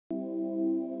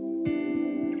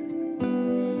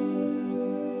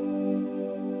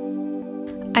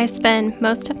I spend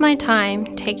most of my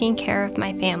time taking care of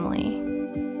my family.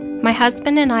 My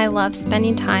husband and I love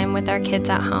spending time with our kids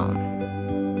at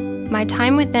home. My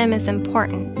time with them is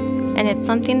important, and it's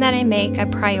something that I make a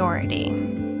priority.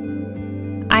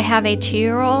 I have a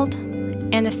 2-year-old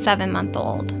and a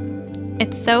 7-month-old.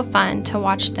 It's so fun to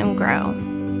watch them grow.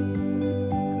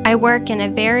 I work in a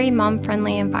very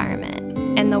mom-friendly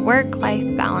environment, and the work-life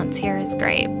balance here is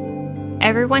great.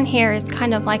 Everyone here is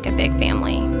kind of like a big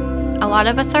family. A lot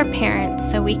of us are parents,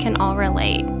 so we can all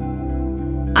relate.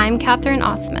 I'm Katherine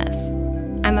Osmus.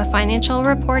 I'm a financial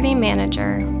reporting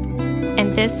manager,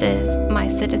 and this is my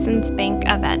Citizens Bank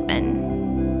of Edmond.